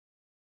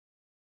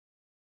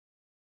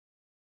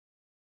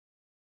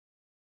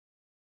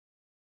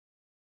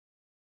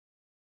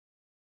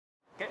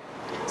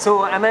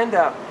So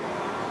Amanda,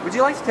 would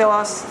you like to tell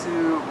us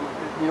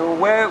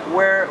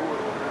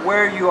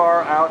where you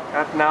are out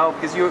at now?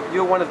 Because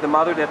you're one of the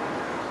mother that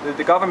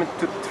the government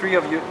took three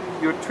of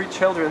your three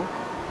children,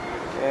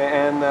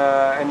 and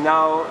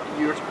now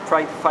you're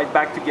trying to fight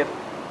back to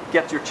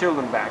get your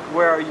children back.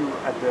 Where are you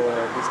at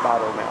this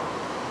battle now?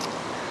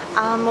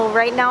 Well,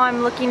 right now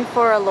I'm looking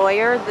for a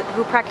lawyer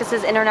who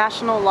practices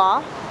international law,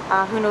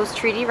 who knows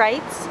treaty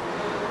rights.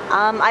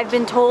 I've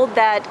been told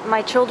that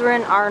my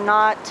children are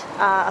not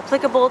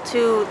applicable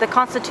to the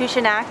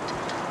Constitution Act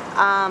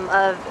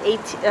of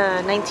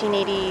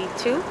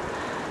 1982.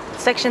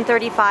 Section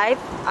 35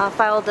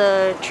 filed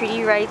a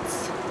treaty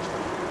rights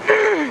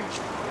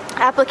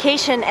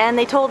application, and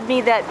they told me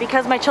that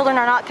because my children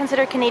are not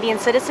considered Canadian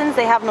citizens,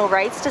 they have no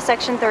rights to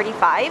Section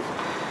 35.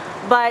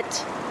 But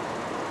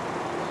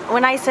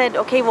when I said,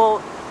 okay,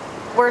 well,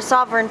 we're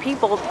sovereign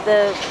people,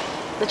 the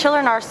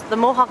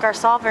Mohawk are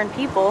sovereign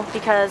people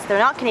because they're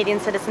not Canadian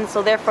citizens,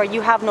 so therefore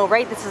you have no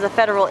right, this is a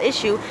federal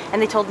issue,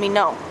 and they told me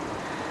no.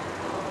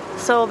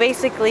 So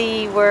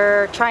basically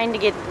we're trying to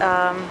get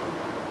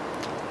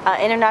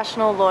an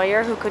international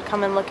lawyer who could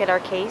come and look at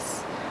our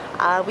case.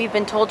 We've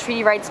been told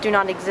treaty rights do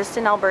not exist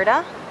in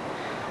Alberta.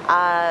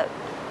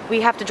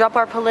 We have to drop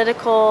our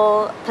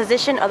political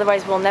position,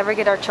 otherwise we'll never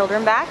get our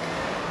children back.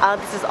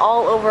 This is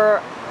all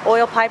over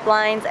oil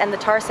pipelines and the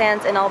tar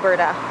sands in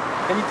Alberta.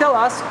 Can you tell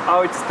us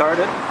how it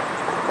started?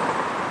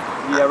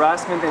 The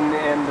harassment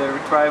and the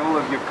retrieval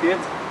of your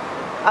kids?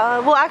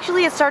 Well,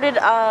 actually it started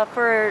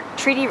for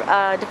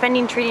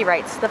defending treaty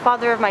rights. The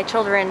father of my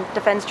children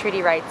defends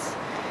treaty rights.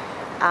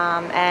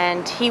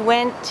 And he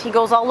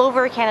goes all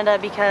over Canada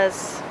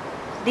because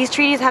these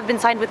treaties have been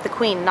signed with the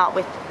Queen, not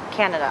with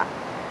Canada.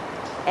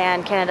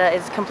 And Canada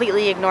is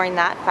completely ignoring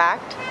that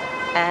fact.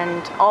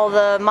 And all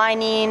the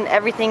mining,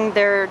 everything,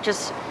 they're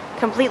just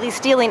completely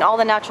stealing all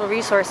the natural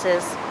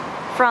resources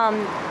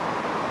from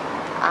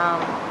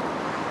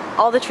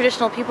all the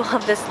traditional people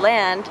of this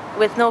land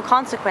with no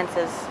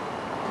consequences.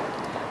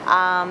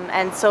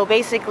 And so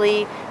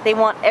basically they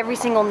want every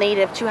single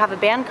native to have a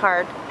ban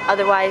card,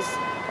 otherwise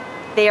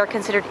they are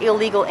considered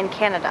illegal in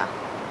Canada.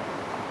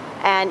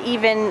 And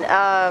even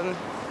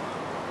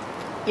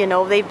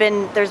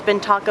there's been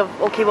talk of,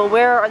 okay, well,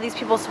 where are these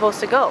people supposed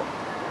to go?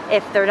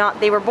 If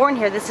they were born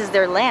here, this is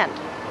their land.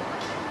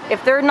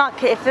 If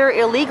they're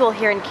illegal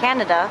here in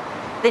Canada,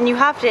 then you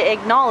have to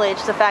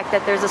acknowledge the fact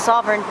that there's a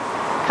sovereign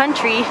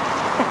country,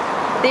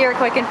 the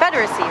Iroquois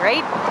Confederacy,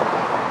 right?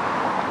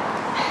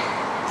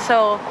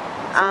 So,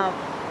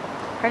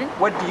 pardon?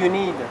 What do you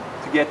need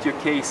to get your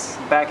case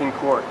back in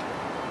court?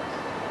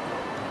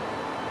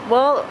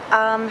 Well,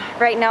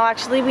 right now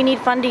actually we need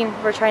funding.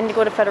 We're trying to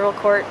go to federal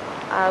court.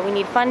 We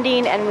need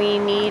funding, and we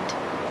need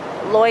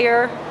a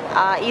lawyer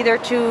either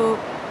to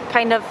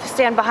kind of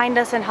stand behind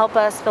us and help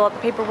us fill out the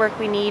paperwork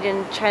we need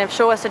and kind of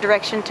show us a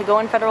direction to go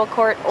in federal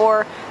court,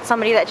 or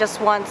somebody that just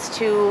wants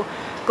to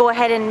go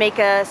ahead and make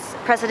a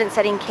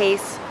precedent-setting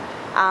case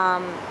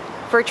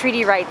for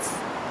treaty rights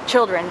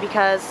children,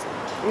 because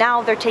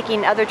now they're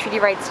taking other treaty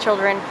rights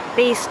children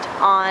based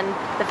on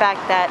the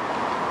fact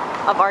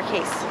of our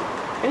case.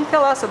 Can you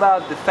tell us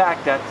about the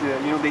fact that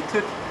they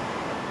took,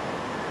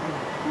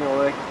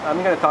 like,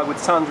 I'm going to talk with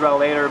Sandra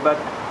later, but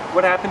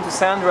what happened to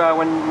Sandra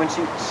when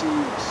she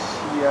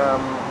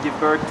gave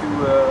birth to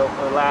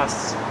her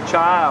last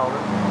child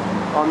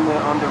on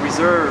the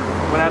reserve?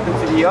 What happened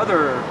to the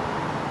other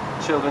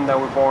children that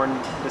were born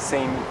the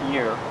same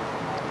year?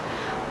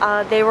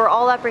 They were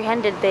all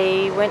apprehended.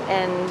 They went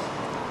and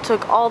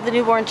took all the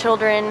newborn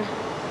children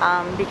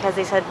because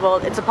they said, well,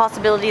 it's a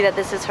possibility that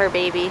this is her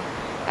baby.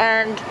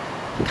 And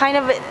kind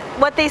of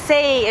what they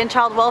say in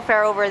child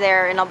welfare over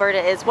there in Alberta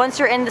is, once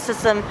you're in the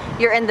system,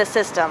 you're in the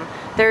system.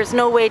 There's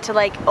no way to,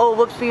 like, oh,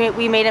 whoops,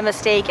 we made a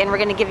mistake and we're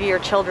going to give you your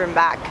children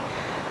back.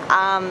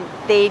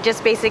 They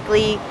just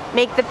basically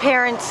make the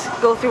parents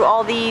go through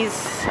all these,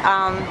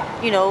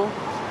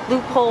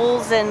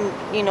 loopholes and,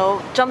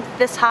 jump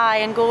this high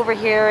and go over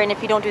here, and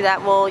if you don't do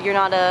that, well, you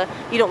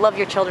don't love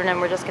your children and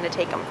we're just going to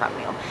take them from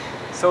you.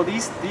 So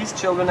these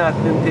children have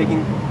been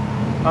taken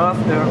off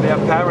their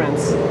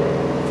parents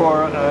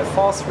for a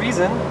false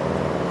reason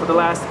for the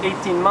last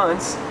 18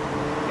 months,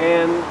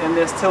 and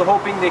they're still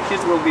hoping their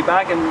kids will be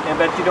back, and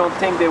that you don't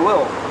think they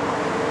will.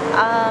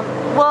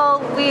 Well,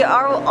 we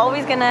are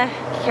always going to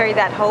carry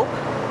that hope.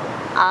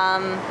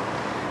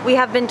 We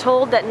have been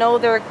told that no,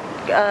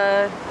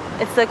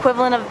 it's the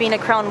equivalent of being a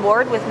Crown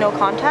ward with no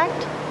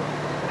contact,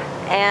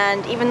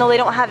 and even though they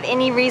don't have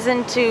any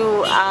reason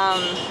to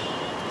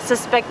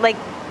suspect, like,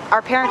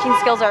 our parenting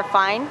skills are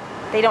fine,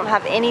 they don't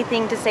have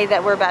anything to say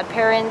that we're bad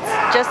parents,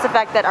 just the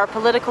fact that our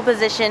political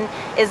position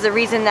is the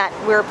reason that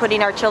we're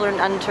putting our children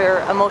under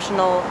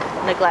emotional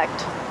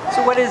neglect.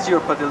 So what is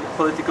your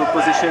political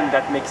position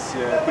that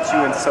puts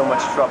you in so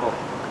much trouble?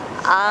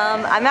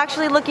 I'm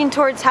actually looking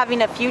towards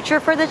having a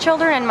future for the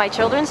children and my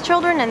children's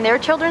children and their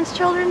children's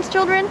children's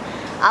children.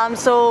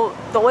 So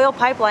the oil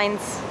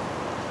pipelines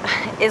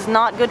is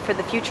not good for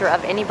the future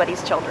of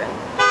anybody's children.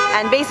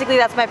 And basically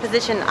that's my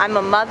position. I'm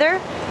a mother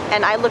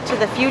and I look to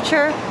the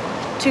future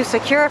to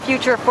secure a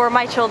future for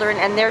my children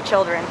and their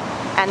children.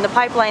 And the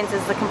pipelines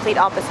is the complete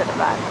opposite of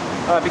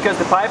that. Because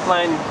the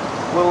pipeline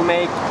will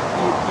make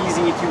it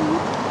easy to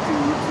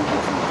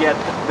get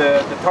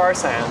the tar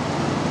sand,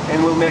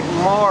 and will make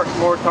more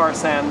tar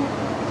sand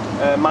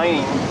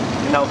mining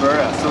in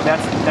Alberta. So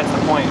that's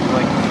the point.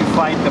 Like, if you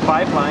fight the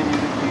pipeline,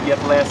 you get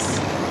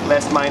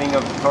less mining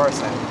of tar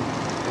sand.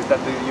 Is that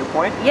your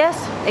point? Yes,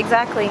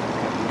 exactly.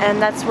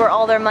 And that's where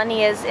all their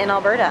money is in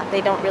Alberta.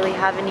 They don't really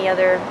have any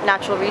other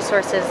natural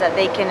resources that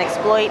they can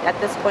exploit at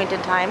this point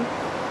in time.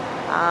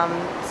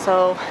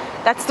 So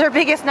that's their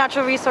biggest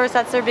natural resource,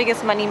 that's their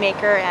biggest money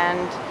maker,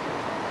 and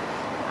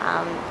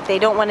they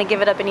don't want to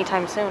give it up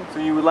anytime soon. So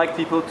you would like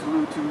people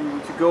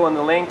to go on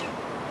the link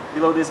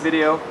below this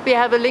video? We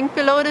have a link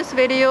below this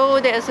video.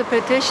 There's a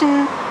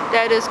petition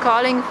that is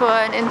calling for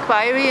an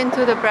inquiry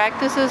into the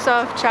practices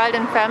of child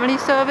and family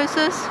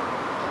services.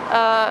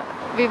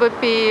 We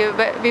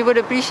would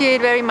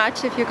appreciate very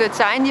much if you could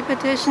sign the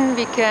petition.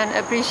 We can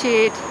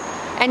appreciate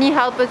any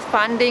help with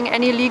funding,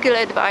 any legal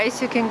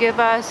advice you can give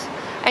us,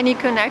 any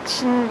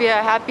connection. We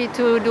are happy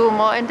to do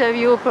more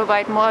interview,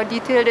 provide more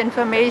detailed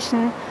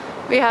information.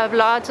 We have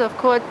lots of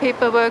court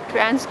paperwork,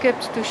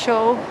 transcripts to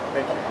show.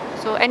 Thank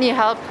you. So any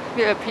help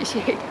we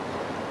appreciate.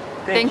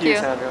 Thank you,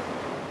 Sandra.